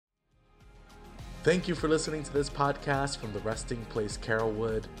Thank you for listening to this podcast from the Resting Place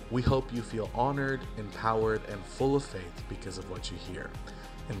Carrollwood. We hope you feel honored, empowered, and full of faith because of what you hear.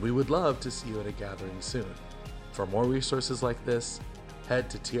 And we would love to see you at a gathering soon. For more resources like this, head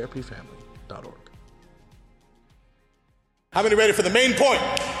to trpfamily.org. How many ready for the main point?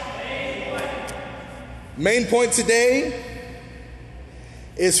 Main point today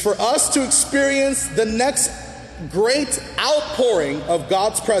is for us to experience the next great outpouring of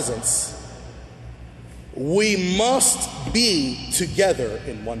God's presence. We must be together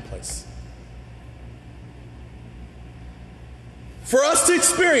in one place. For us to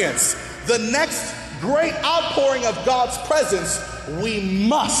experience the next great outpouring of God's presence, we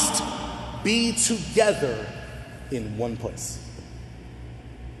must be together in one place.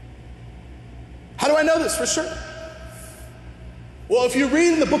 How do I know this for sure? Well, if you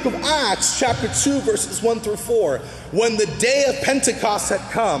read in the book of Acts, chapter 2, verses 1 through 4, when the day of Pentecost had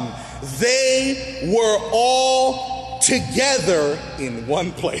come, they were all together in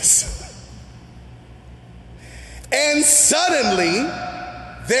one place. And suddenly,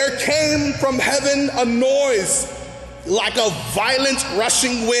 there came from heaven a noise like a violent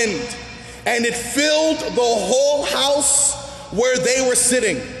rushing wind, and it filled the whole house where they were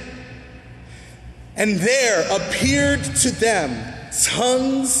sitting. And there appeared to them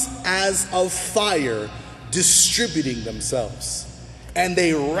tongues as of fire distributing themselves. And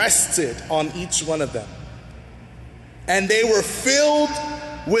they rested on each one of them. And they were filled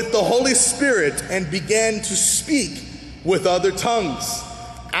with the Holy Spirit and began to speak with other tongues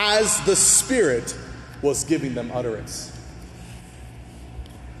as the Spirit was giving them utterance.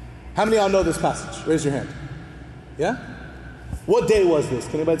 How many of y'all know this passage? Raise your hand. Yeah? What day was this?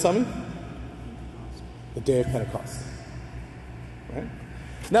 Can anybody tell me? The day of Pentecost. Right?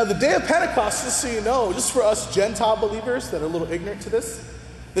 Now, the day of Pentecost, just so you know, just for us Gentile believers that are a little ignorant to this,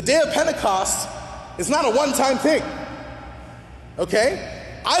 the day of Pentecost is not a one-time thing. Okay?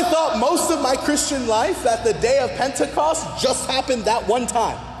 I thought most of my Christian life that the day of Pentecost just happened that one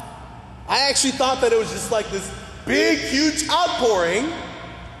time. I actually thought that it was just like this big, huge outpouring,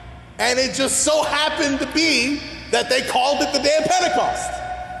 and it just so happened to be that they called it the day of Pentecost.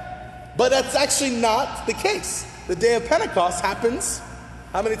 But that's actually not the case. The day of Pentecost happens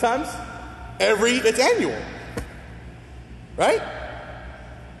how many times? It's annual. Right?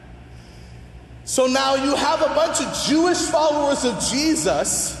 So now you have a bunch of Jewish followers of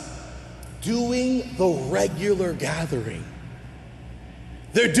Jesus doing the regular gathering.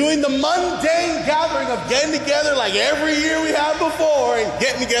 They're doing the mundane gathering of getting together like every year we have before and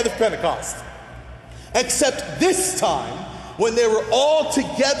getting together for Pentecost. Except this time, when they were all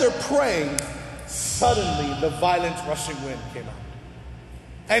together praying, suddenly the violent rushing wind came out.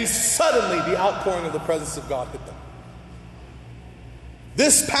 And suddenly the outpouring of the presence of God hit them.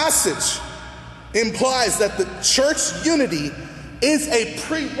 This passage implies that the church unity is a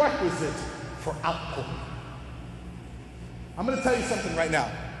prerequisite for outpouring. I'm going to tell you something right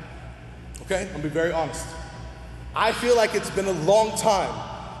now. Okay? I'm going to be very honest. I feel like it's been a long time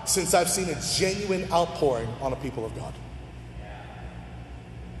since I've seen a genuine outpouring on a people of God.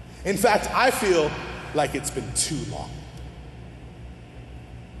 In fact, I feel like it's been too long.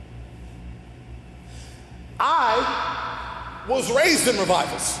 I was raised in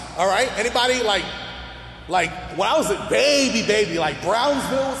revivals, all right? Anybody like when I was a baby, like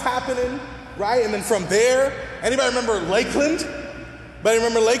Brownsville was happening, right? And then from there, anybody remember Lakeland? Anybody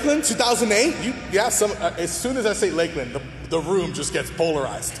remember Lakeland, 2008? As soon as I say Lakeland, the room just gets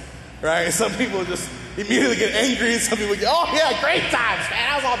polarized, right? Some people just immediately get angry, and some people get, oh yeah, great times,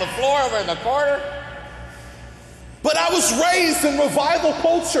 man. I was on the floor over in the corner. But I was raised in revival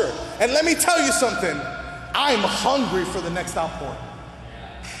culture. And let me tell you something. I'm hungry for the next outpouring.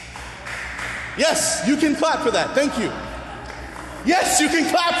 Yes, you can clap for that. Thank you. Yes, you can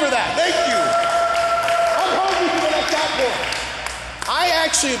clap for that. Thank you. I'm hungry for the next outpouring. I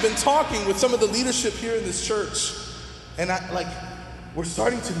actually have been talking with some of the leadership here in this church. And we're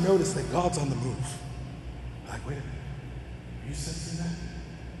starting to notice that God's on the move. Like, wait a minute. Are you sensing that?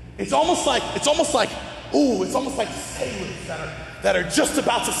 It's almost like sailors that are just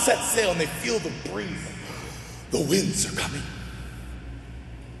about to set sail and they feel the breeze. The winds are coming.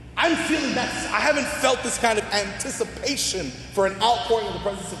 I'm feeling that. I haven't felt this kind of anticipation for an outpouring of the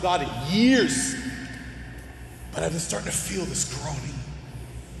presence of God in years. But I've been starting to feel this groaning.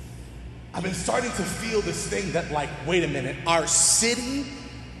 I've been starting to feel this thing that wait a minute, our city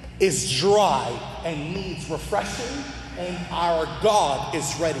is dry and needs refreshing, and our God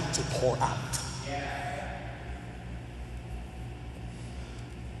is ready to pour out.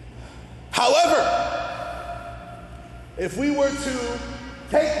 However, if we were to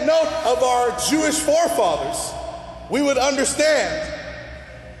take note of our Jewish forefathers, we would understand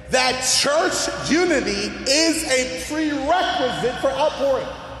that church unity is a prerequisite for outpouring.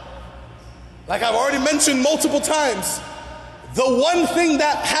 Like I've already mentioned multiple times, the one thing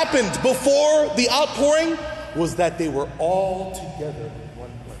that happened before the outpouring was that they were all together in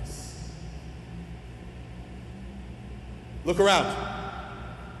one place. Look around.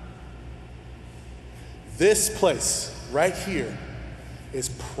 This place right here is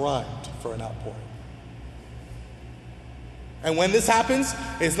primed for an outpouring. And when this happens,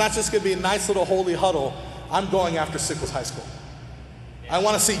 it's not just going to be a nice little holy huddle. I'm going after Sickles High School. I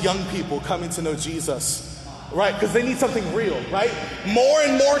want to see young people coming to know Jesus, right? Because they need something real, right? More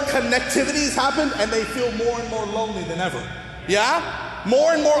and more connectivities happen, and they feel more and more lonely than ever. Yeah?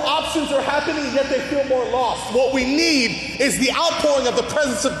 More and more options are happening, yet they feel more lost. What we need is the outpouring of the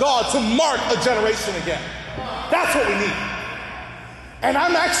presence of God to mark a generation again. That's what we need. And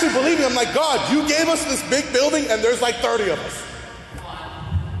I'm actually believing, I'm like, God, you gave us this big building and there's like 30 of us.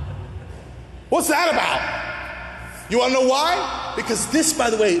 What's that about? You want to know why? Because this,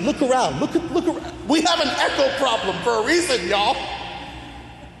 by the way, look around. Look around. We have an echo problem for a reason, y'all.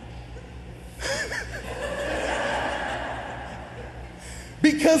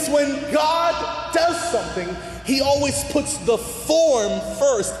 Because when God does something, he always puts the form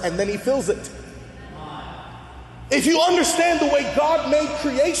first and then he fills it. If you understand the way God made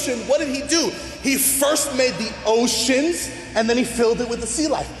creation, what did he do? He first made the oceans and then he filled it with the sea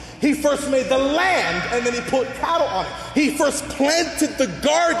life. He first made the land and then he put cattle on it. He first planted the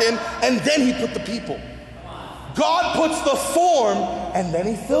garden and then he put the people. God puts the form and then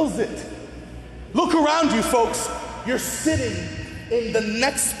he fills it. Look around you, folks. You're sitting in the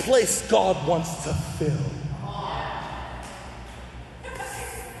next place God wants to fill.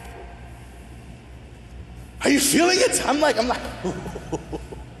 Are you feeling it? I'm like.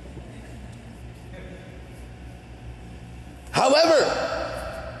 However,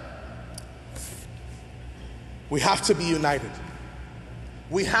 we have to be united.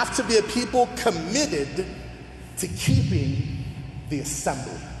 We have to be a people committed to keeping the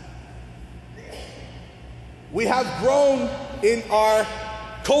assembly. We have grown in our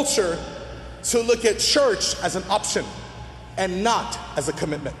culture to look at church as an option and not as a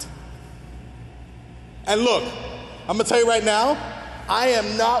commitment. And look, I'm gonna tell you right now, I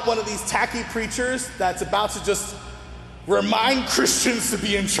am not one of these tacky preachers that's about to just remind Christians to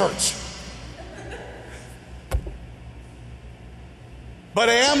be in church. But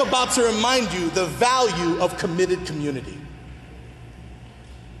I am about to remind you the value of committed community.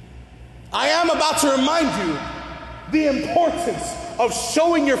 I am about to remind you the importance of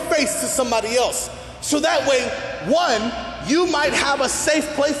showing your face to somebody else. So that way, one, you might have a safe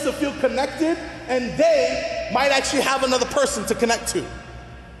place to feel connected, and they might actually have another person to connect to.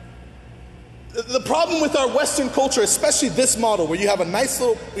 The problem with our Western culture, especially this model where you have a nice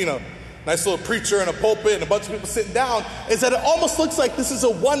little preacher and a pulpit and a bunch of people sitting down, is that it almost looks like this is a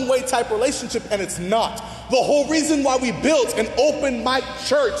one-way type relationship, and it's not. The whole reason why we built an open mic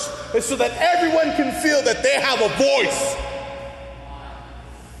church is so that everyone can feel that they have a voice.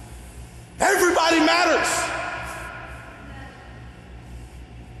 Everybody matters.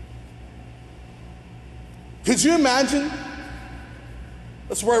 Could you imagine?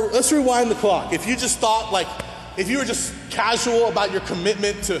 Let's rewind the clock. If you just thought, if you were just casual about your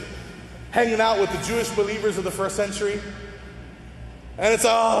commitment to hanging out with the Jewish believers of the first century, and it's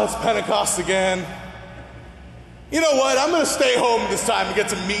Pentecost again. You know what? I'm going to stay home this time and get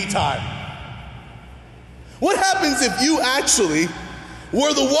some me time. What happens if you actually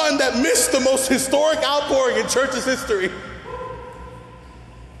were the one that missed the most historic outpouring in church's history?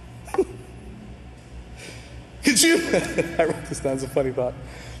 Could you, I wrote this down, it's a funny thought.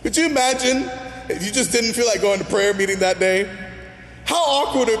 Could you imagine if you just didn't feel like going to prayer meeting that day? How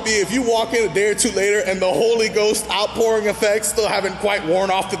awkward would it be if you walk in a day or two later and the Holy Ghost outpouring effects still haven't quite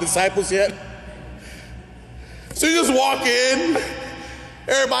worn off the disciples yet? So you just walk in,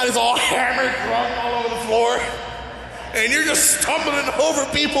 everybody's all hammered, drunk all over the floor, and you're just stumbling over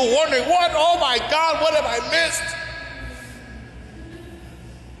people wondering, oh my God, what have I missed?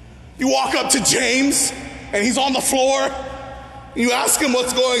 You walk up to James, and he's on the floor. You ask him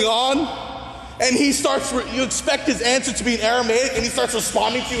what's going on, and he starts, you expect his answer to be in Aramaic, and he starts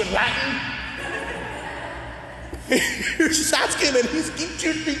responding to you in Latin. You just ask him, and he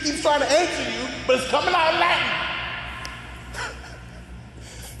keeps trying to answer you, but it's coming out in Latin.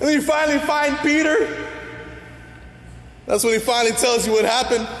 And then you finally find Peter. That's when he finally tells you what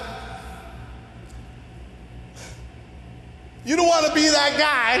happened. You don't want to be that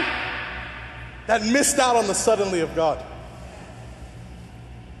guy that missed out on the suddenly of God.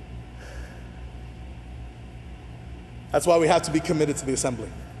 That's why we have to be committed to the assembly.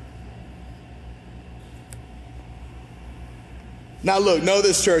 Now look, know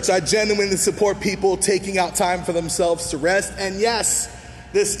this, church. I genuinely support people taking out time for themselves to rest. And yes,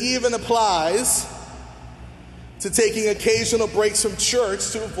 this even applies to taking occasional breaks from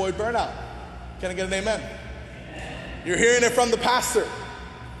church to avoid burnout. Can I get an amen? You're hearing it from the pastor.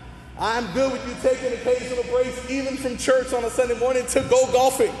 I'm good with you taking occasional breaks, even from church on a Sunday morning, to go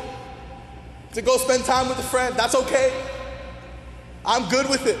golfing, to go spend time with a friend. That's okay. I'm good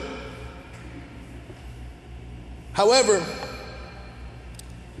with it. However,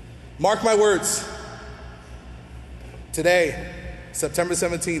 mark my words. Today, September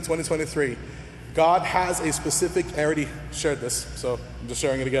 17, 2023, God has a specific, I already shared this, so I'm just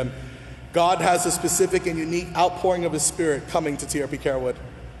sharing it again. God has a specific and unique outpouring of His Spirit coming to TRP Carrollwood.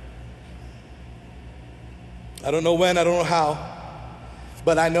 I don't know when, I don't know how,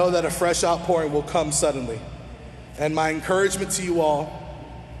 but I know that a fresh outpouring will come suddenly. And my encouragement to you all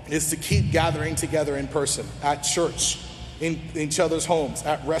is to keep gathering together in person, at church, in each other's homes,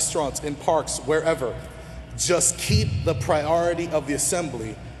 at restaurants, in parks, wherever. Just keep the priority of the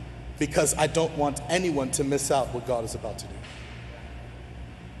assembly, because I don't want anyone to miss out what God is about to do.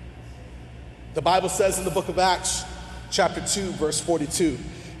 The Bible says in the book of Acts, chapter 2, verse 42,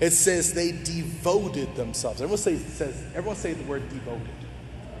 it says they devoted themselves. Everyone say the word devoted.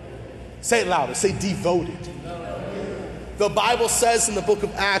 Say it louder. Say devoted. The Bible says in the book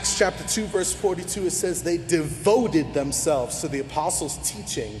of Acts, chapter 2, verse 42, it says they devoted themselves to the apostles'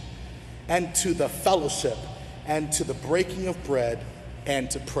 teaching and to the fellowship and to the breaking of bread and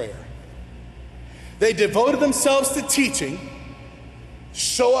to prayer. They devoted themselves to teaching.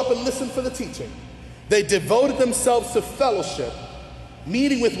 Show up and listen for the teaching. They devoted themselves to fellowship,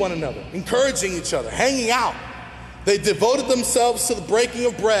 meeting with one another, encouraging each other, hanging out. They devoted themselves to the breaking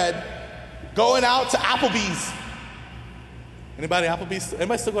of bread, going out to Applebee's. Anybody Applebee's?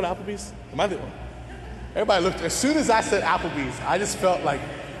 Anybody still go to Applebee's? Am I the one? Everybody looked. As soon as I said Applebee's, I just felt like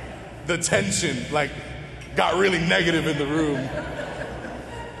the tension got really negative in the room.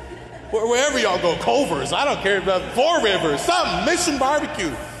 Wherever y'all go, Culver's, I don't care about Four Rivers, something, Mission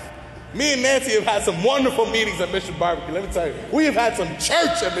Barbecue. Me and Nancy have had some wonderful meetings at Mission Barbecue. Let me tell you, we have had some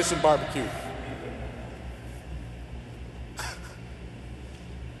church at Mission Barbecue.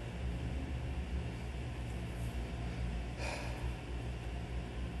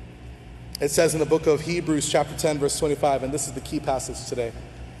 It says in the book of Hebrews, chapter 10, verse 25, and this is the key passage today.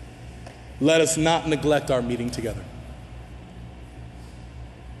 Let us not neglect our meeting together.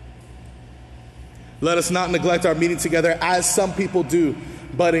 Let us not neglect our meeting together as some people do,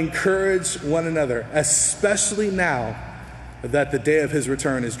 but encourage one another, especially now that the day of His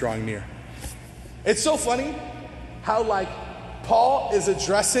return is drawing near. It's so funny how Paul is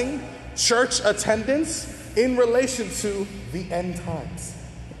addressing church attendance in relation to the end times.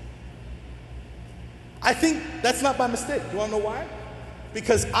 I think that's not by mistake. You want to know why?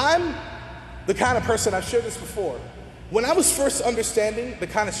 Because I'm the kind of person, I've shared this before, when I was first understanding the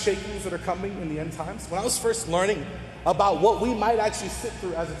kind of shakings that are coming in the end times, when I was first learning about what we might actually sit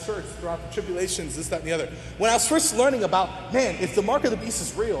through as a church throughout the tribulations, this, that, and the other, when I was first learning about, man, if the mark of the beast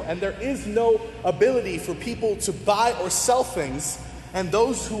is real and there is no ability for people to buy or sell things, and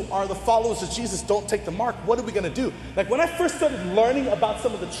those who are the followers of Jesus don't take the mark, what are we going to do? When I first started learning about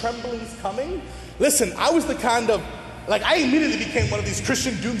some of the tremblings coming, listen, I was the kind of, I immediately became one of these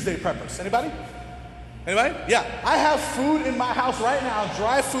Christian doomsday preppers. Anybody? Anybody? Yeah. I have food in my house right now,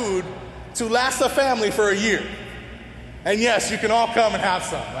 dry food, to last a family for a year. And yes, you can all come and have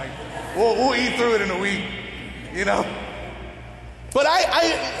some. We'll eat through it in a week, you know? But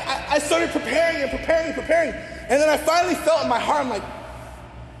I started preparing. And then I finally felt in my heart, I'm like,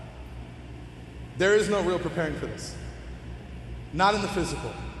 there is no real preparing for this. Not in the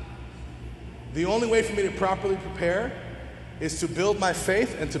physical. The only way for me to properly prepare is to build my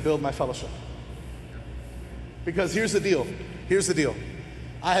faith and to build my fellowship. Because here's the deal.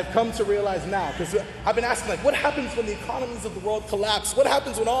 I have come to realize now, because I've been asking, what happens when the economies of the world collapse? What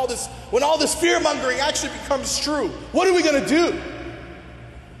happens when all this fear-mongering actually becomes true? What are we going to do?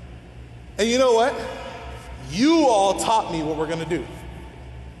 And you know what? You all taught me what we're going to do.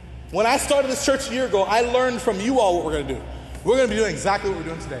 When I started this church a year ago, I learned from you all what we're going to do. We're going to be doing exactly what we're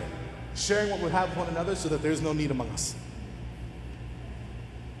doing today. Sharing what we have with one another so that there's no need among us.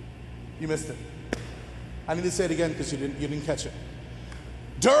 You missed it. I need to say it again because you didn't catch it.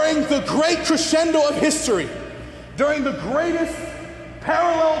 During the great crescendo of history, during the greatest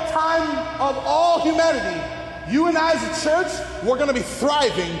parallel time of all humanity, you and I as a church, we're going to be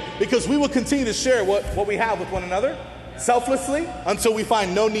thriving because we will continue to share what we have with one another selflessly until we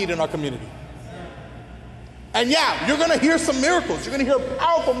find no need in our community. And yeah, you're going to hear some miracles. You're going to hear a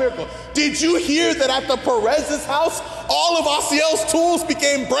powerful miracle. Did you hear that at the Perez's house, all of Asiel's tools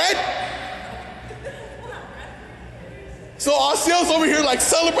became bread? So Asiel's over here like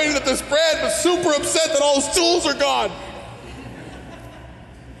celebrating that there's bread, but super upset that all his tools are gone.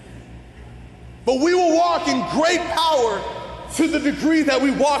 But we will walk in great power to the degree that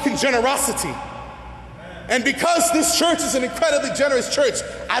we walk in generosity. And because this church is an incredibly generous church,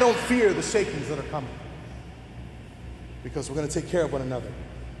 I don't fear the shakings that are coming. Because we're going to take care of one another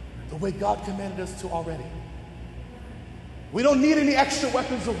the way God commanded us to already. We don't need any extra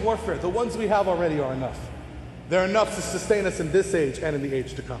weapons of warfare. The ones we have already are enough. They're enough to sustain us in this age and in the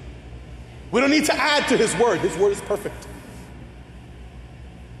age to come. We don't need to add to His word. His word is perfect.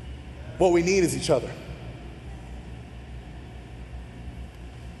 What we need is each other.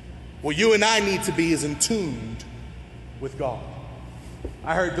 What you and I need to be is in tune with God.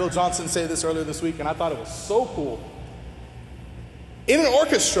 I heard Bill Johnson say this earlier this week, and I thought it was so cool. In an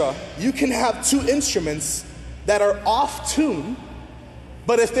orchestra, you can have two instruments that are off tune,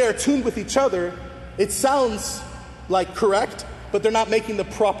 but if they're tuned with each other, it sounds like correct, but they're not making the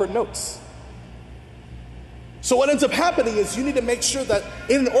proper notes. So what ends up happening is you need to make sure that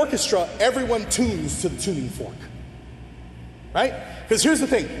in an orchestra, everyone tunes to the tuning fork. Right? Because here's the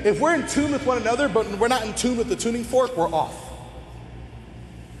thing. If we're in tune with one another, but we're not in tune with the tuning fork, we're off.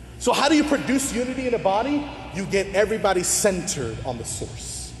 So how do you produce unity in a body? You get everybody centered on the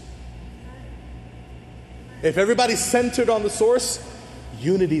source. If everybody's centered on the source,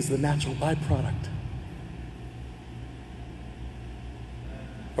 unity is the natural byproduct.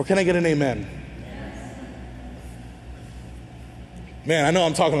 Or can I get an amen? Man, I know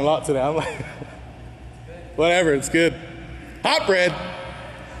I'm talking a lot today. I'm like, whatever, it's good. Hot bread.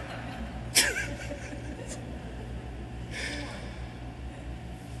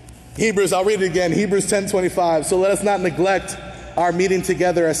 Hebrews, I'll read it again. Hebrews 10:25. So let us not neglect our meeting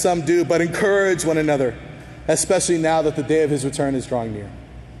together as some do, but encourage one another, especially now that the day of His return is drawing near.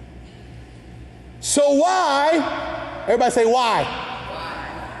 So why? Everybody say why.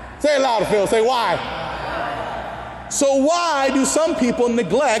 Why? Say it louder, Phil. Say why. Why. So why do some people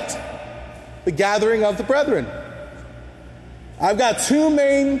neglect the gathering of the brethren? I've got two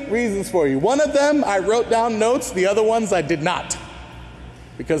main reasons for you. One of them, I wrote down notes. The other ones, I did not.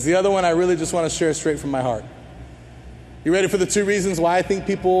 Because the other one, I really just want to share straight from my heart. You ready for the two reasons why I think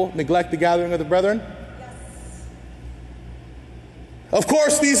people neglect the gathering of the brethren? Yes. Of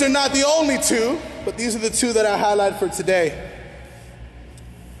course, these are not the only two, but these are the two that I highlight for today.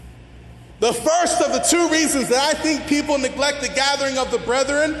 The first of the two reasons that I think people neglect the gathering of the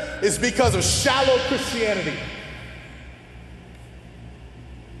brethren is because of shallow Christianity.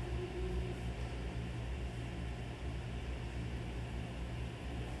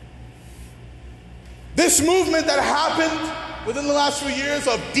 This movement that happened within the last few years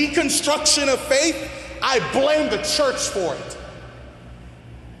of deconstruction of faith, I blame the church for it.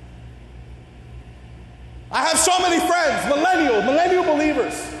 I have so many friends, millennial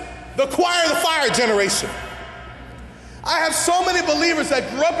believers, the choir of the fire generation. I have so many believers that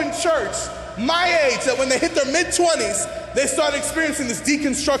grew up in church, my age, that when they hit their mid-20s, they started experiencing this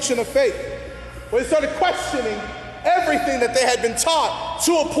deconstruction of faith, where they started questioning everything that they had been taught,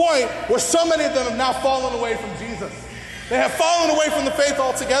 to a point where so many of them have now fallen away from Jesus. They have fallen away from the faith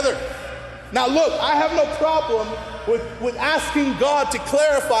altogether. Now look, I have no problem with asking God to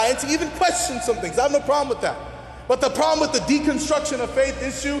clarify and to even question some things. I have no problem with that. But the problem with the deconstruction of faith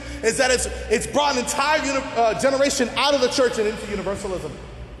issue is that it's brought an entire generation out of the church and into universalism.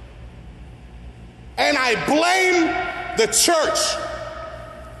 And I blame the church.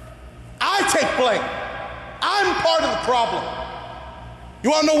 I take blame. I'm part of the problem. You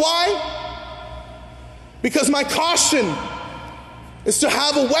want to know why? Because my caution is to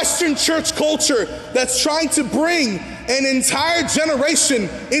have a Western church culture that's trying to bring an entire generation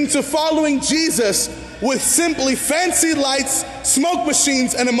into following Jesus with simply fancy lights, smoke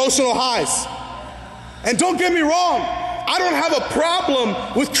machines, and emotional highs. And don't get me wrong, I don't have a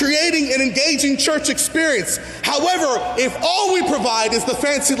problem with creating an engaging church experience. However, if all we provide is the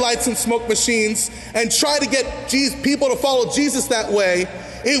fancy lights and smoke machines and try to get people to follow Jesus that way,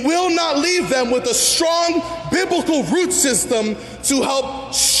 it will not leave them with a strong biblical root system to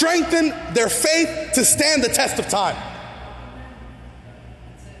help strengthen their faith to stand the test of time.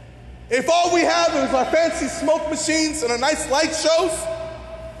 If all we have is our fancy smoke machines and our nice light shows,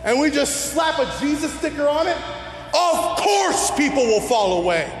 and we just slap a Jesus sticker on it, of course people will fall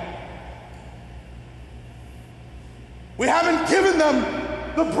away. We haven't given them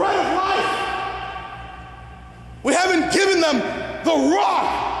the bread of life. We haven't given them the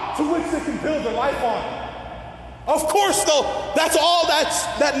rock to which they can build their life on. Of course, though,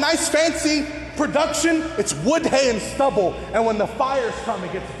 that nice fancy production, it's wood, hay, and stubble. And when the fires come,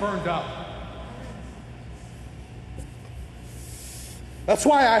 it gets burned up. That's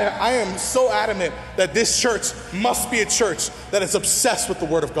why I am so adamant that this church must be a church that is obsessed with the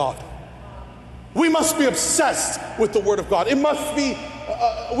Word of God. We must be obsessed with the Word of God. It must be,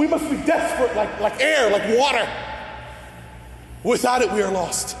 we must be desperate like air, like water. Without it, we are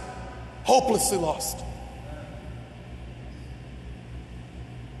lost, hopelessly lost.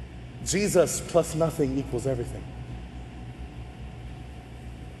 Jesus plus nothing equals everything.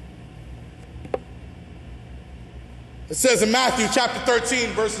 It says in Matthew chapter 13,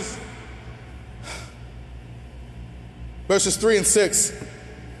 verses 3 and 6,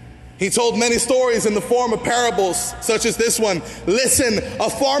 he told many stories in the form of parables, such as this one. Listen, a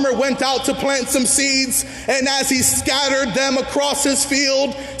farmer went out to plant some seeds, and as he scattered them across his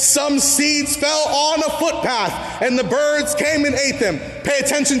field, some seeds fell on a footpath, and the birds came and ate them. Pay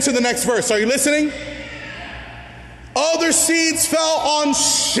attention to the next verse. Are you listening? Other seeds fell on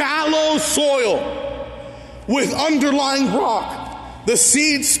shallow soil with underlying rock. The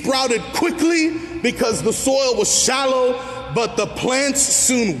seeds sprouted quickly because the soil was shallow, but the plants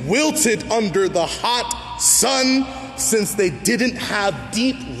soon wilted under the hot sun. Since they didn't have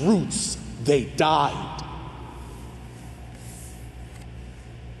deep roots, they died.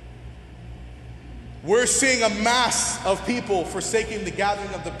 We're seeing a mass of people forsaking the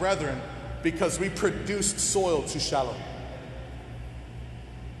gathering of the brethren because we produced soil too shallow.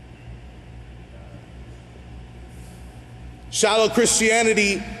 Shallow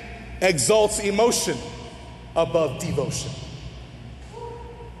Christianity exalts emotion above devotion.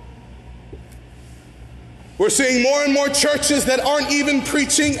 We're seeing more and more churches that aren't even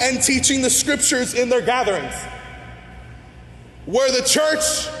preaching and teaching the scriptures in their gatherings. Where the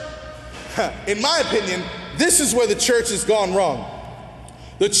church, in my opinion, this is where the church has gone wrong.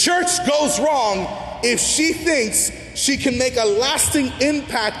 The church goes wrong if she thinks she can make a lasting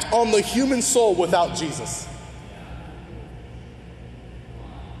impact on the human soul without Jesus.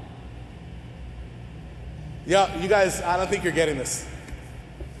 Yeah, you guys, I don't think you're getting this.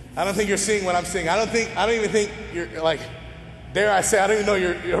 I don't think you're seeing what I'm seeing. I don't even think you're like, dare I say, I don't even know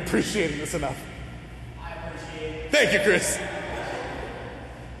you're appreciating this enough. I appreciate it. Thank you, Chris.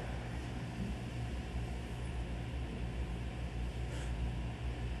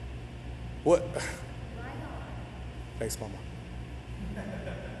 What? Thanks, Mama.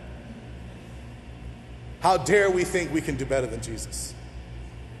 How dare we think we can do better than Jesus?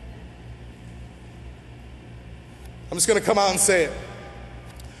 I'm just going to come out and say it.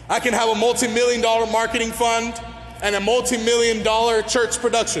 I can have a multi-million-dollar marketing fund and a multi-million-dollar church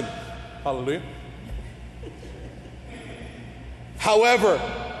production. Hallelujah. However,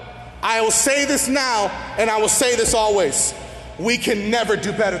 I will say this now and I will say this always. We can never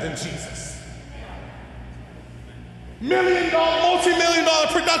do better than Jesus. Multi-million-dollar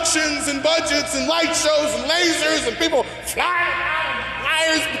productions and budgets and light shows and lasers and people flying around and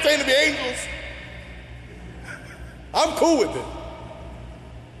flyers pretending to be angels. I'm cool with it.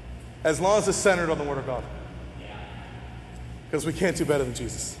 As long as it's centered on the Word of God. Because we can't do better than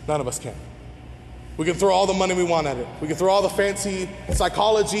Jesus. None of us can. We can throw all the money we want at it. We can throw all the fancy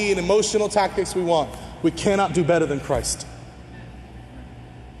psychology and emotional tactics we want. We cannot do better than Christ.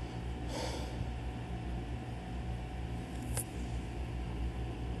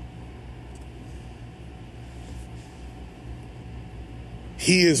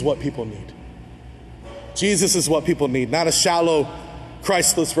 He is what people need. Jesus is what people need, not a shallow,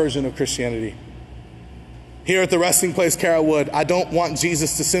 Christless version of Christianity. Here at the Resting Place Carrollwood, I don't want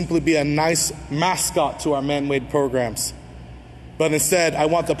Jesus to simply be a nice mascot to our man-made programs. But instead, I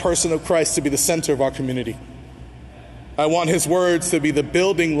want the person of Christ to be the center of our community. I want his words to be the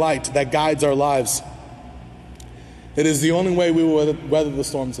building light that guides our lives. It is the only way we will weather the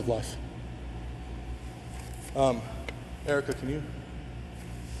storms of life. Erica, can you?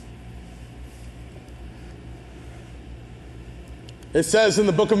 It says in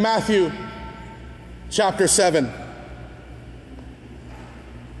the book of Matthew, chapter 7.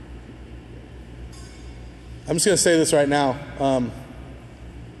 I'm just going to say this right now.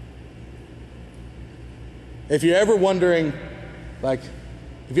 If you're ever wondering, like,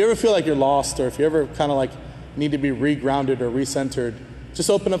 if you ever feel like you're lost, or if you ever kind of like need to be regrounded or recentered, just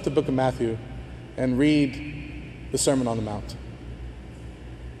open up the book of Matthew and read the Sermon on the Mount.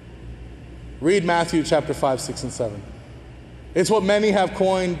 Read Matthew chapter 5, 6, and 7. It's what many have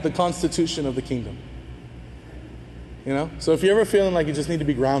coined the constitution of the kingdom. You know? So if you're ever feeling like you just need to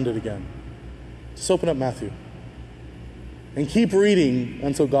be grounded again, just open up Matthew. And keep reading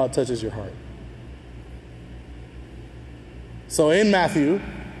until God touches your heart. So in Matthew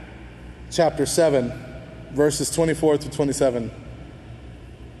chapter 7, verses 24 to 27,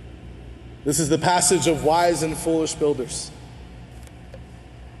 this is the passage of wise and foolish builders.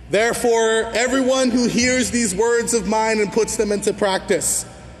 Therefore, everyone who hears these words of mine and puts them into practice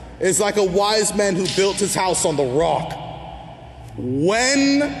is like a wise man who built his house on the rock.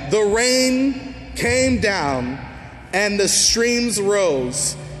 When the rain came down and the streams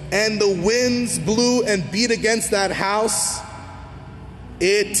rose and the winds blew and beat against that house,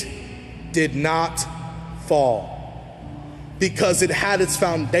 it did not fall, because it had its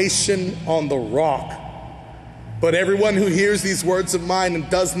foundation on the rock. But everyone who hears these words of mine and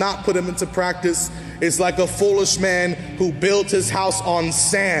does not put them into practice is like a foolish man who built his house on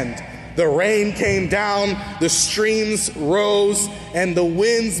sand. The rain came down, the streams rose, and the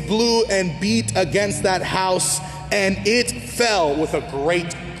winds blew and beat against that house, and it fell with a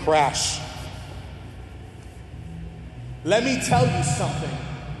great crash. Let me tell you something.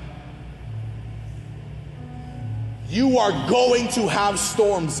 You are going to have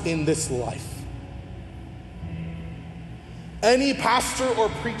storms in this life. Any pastor or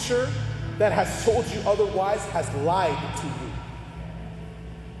preacher that has told you otherwise has lied to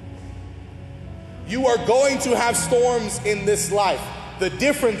you. You are going to have storms in this life. The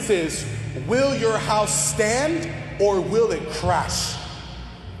difference is, will your house stand or will it crash?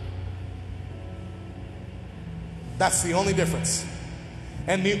 That's the only difference.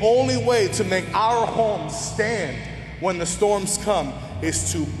 And the only way to make our home stand when the storms come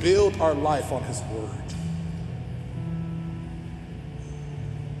is to build our life on His Word.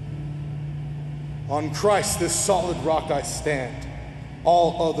 On Christ, this solid rock I stand.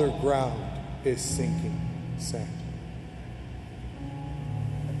 All other ground is sinking sand.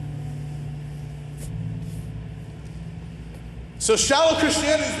 So shallow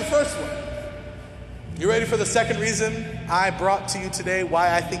Christianity is the first one. You ready for the second reason I brought to you today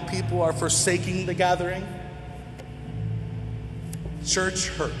why I think people are forsaking the gathering? Church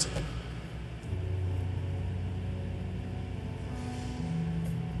hurt.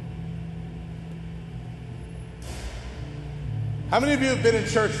 How many of you have been in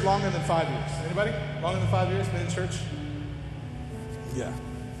church longer than 5 years? Anybody? Longer than 5 years been in church? Yeah.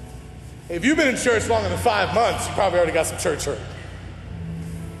 If you've been in church longer than 5 months, you probably already got some church hurt.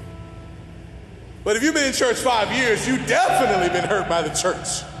 But if you've been in church 5 years, you've definitely been hurt by the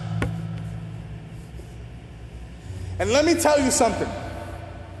church. And let me tell you something.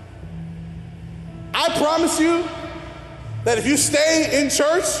 I promise you that if you stay in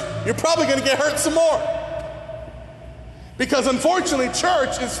church, you're probably going to get hurt some more. Because unfortunately,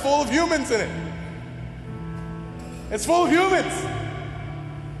 church is full of humans in it. It's full of humans.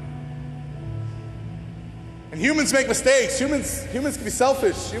 And humans make mistakes. Humans can be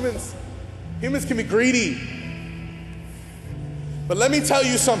selfish. Humans can be greedy. But let me tell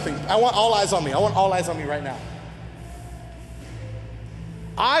you something. I want all eyes on me. I want all eyes on me right now.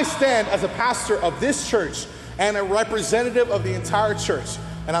 I stand as a pastor of this church and a representative of the entire church.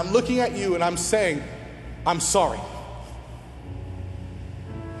 And I'm looking at you and I'm saying, I'm sorry.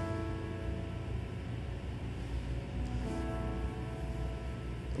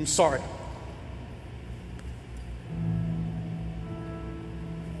 I'm sorry.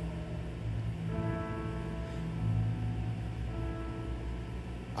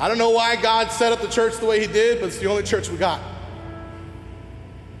 I don't know why God set up the church the way He did, but it's the only church we got.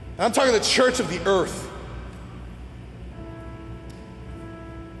 And I'm talking the church of the earth.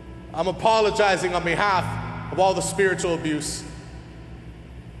 I'm apologizing on behalf of all the spiritual abuse.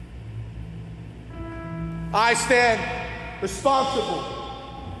 I stand responsible,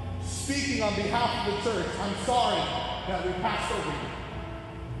 speaking on behalf of the church. I'm sorry that we passed over you.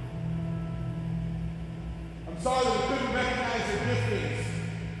 I'm sorry that we couldn't recognize your giftings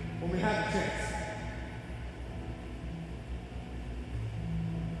when we had the chance.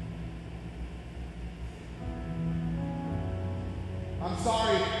 I'm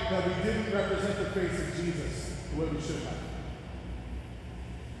sorry that we didn't represent the face of Jesus the way we should have.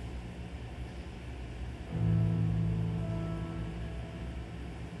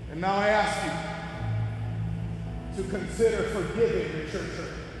 And now I ask you to consider forgiving your church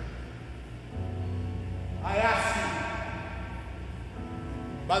hurt. I ask you,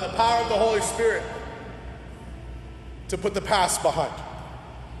 by the power of the Holy Spirit, to put the past behind.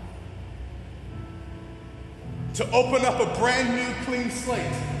 To open up a brand new clean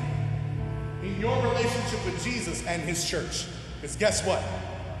slate in your relationship with Jesus and His church. Because guess what?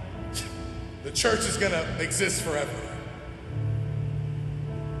 The church is going to exist forever.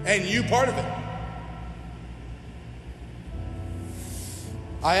 And you part of it.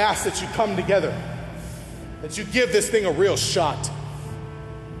 I ask that you come together that you give this thing a real shot.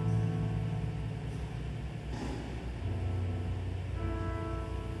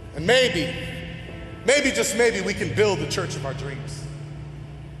 And maybe, just maybe, we can build the church of our dreams.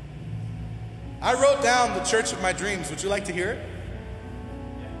 I wrote down the church of my dreams. Would you like to hear it?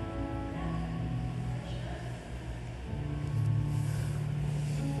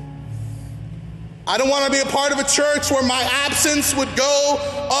 I don't want to be a part of a church where my absence would go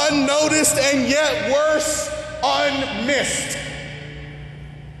unnoticed and yet worse, unmissed.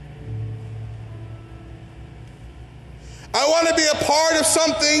 I want to be a part of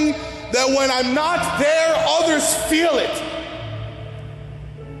something that when I'm not there, others feel it.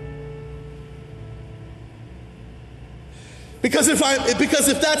 Because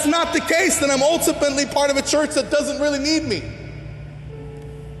if that's not the case, then I'm ultimately part of a church that doesn't really need me.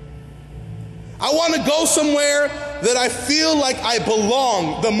 I want to go somewhere that I feel like I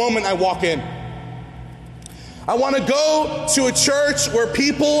belong the moment I walk in. I want to go to a church where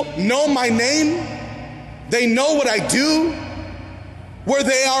people know my name, they know what I do, where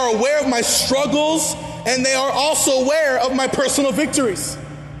they are aware of my struggles, and they are also aware of my personal victories.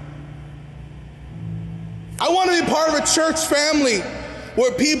 I want to be part of a church family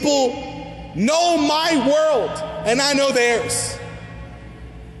where people know my world and I know theirs.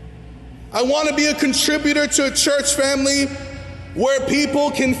 I want to be a contributor to a church family where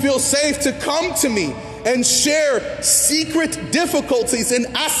people can feel safe to come to me and share secret difficulties and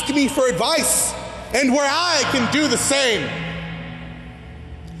ask me for advice, and where I can do the same.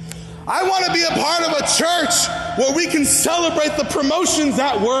 I want to be a part of a church where we can celebrate the promotions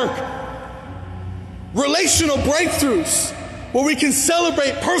at work, relational breakthroughs, where we can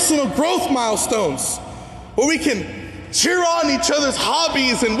celebrate personal growth milestones, where we can cheer on each other's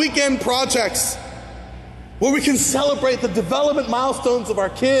hobbies and weekend projects, where we can celebrate the development milestones of our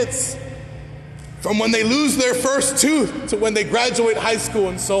kids, from when they lose their first tooth to when they graduate high school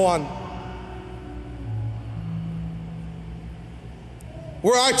and so on.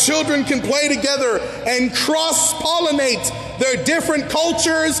 Where our children can play together and cross-pollinate their different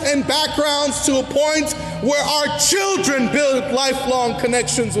cultures and backgrounds to a point where our children build lifelong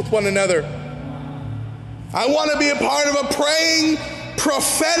connections with one another. I want to be a part of a praying,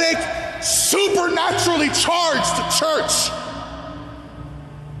 prophetic, supernaturally charged church.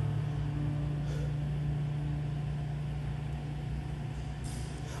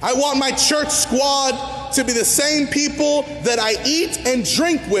 I want my church squad to be the same people that I eat and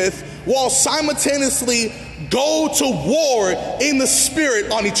drink with while simultaneously go to war in the spirit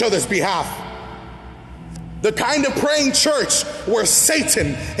on each other's behalf. The kind of praying church where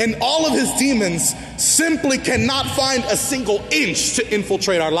Satan and all of his demons simply cannot find a single inch to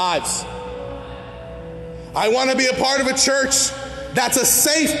infiltrate our lives. I want to be a part of a church that's a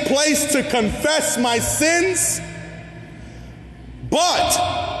safe place to confess my sins,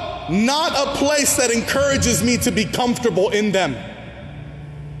 but not a place that encourages me to be comfortable in them.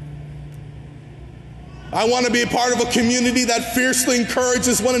 I want to be a part of a community that fiercely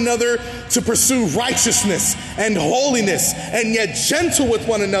encourages one another to pursue righteousness and holiness, and yet gentle with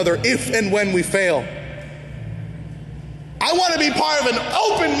one another if and when we fail. I want to be part of an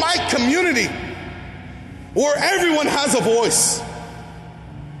open mic community where everyone has a voice,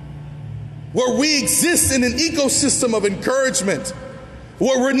 where we exist in an ecosystem of encouragement,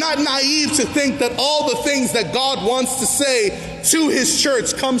 where we're not naive to think that all the things that God wants to say to his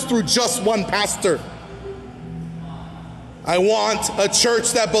church comes through just one pastor. I want a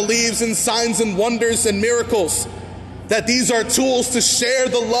church that believes in signs and wonders and miracles, that these are tools to share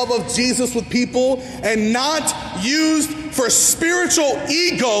the love of Jesus with people and not used for spiritual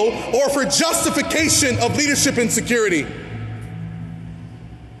ego or for justification of leadership insecurity.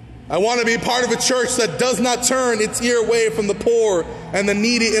 I want to be part of a church that does not turn its ear away from the poor and the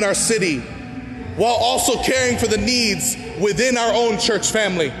needy in our city, while also caring for the needs within our own church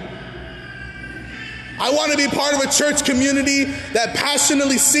family. I want to be part of a church community that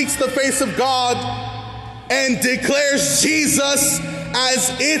passionately seeks the face of God and declares Jesus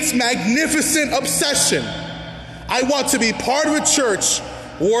as its magnificent obsession. I want to be part of a church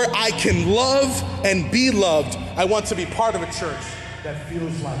where I can love and be loved. I want to be part of a church that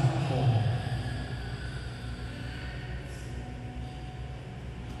feels like home.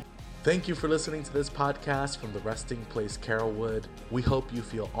 Thank you for listening to this podcast from the Resting Place Carrollwood. We hope you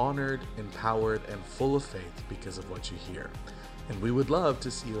feel honored, empowered, and full of faith because of what you hear. And we would love to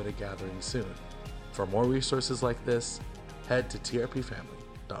see you at a gathering soon. For more resources like this, head to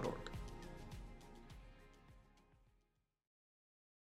trpfamily.org.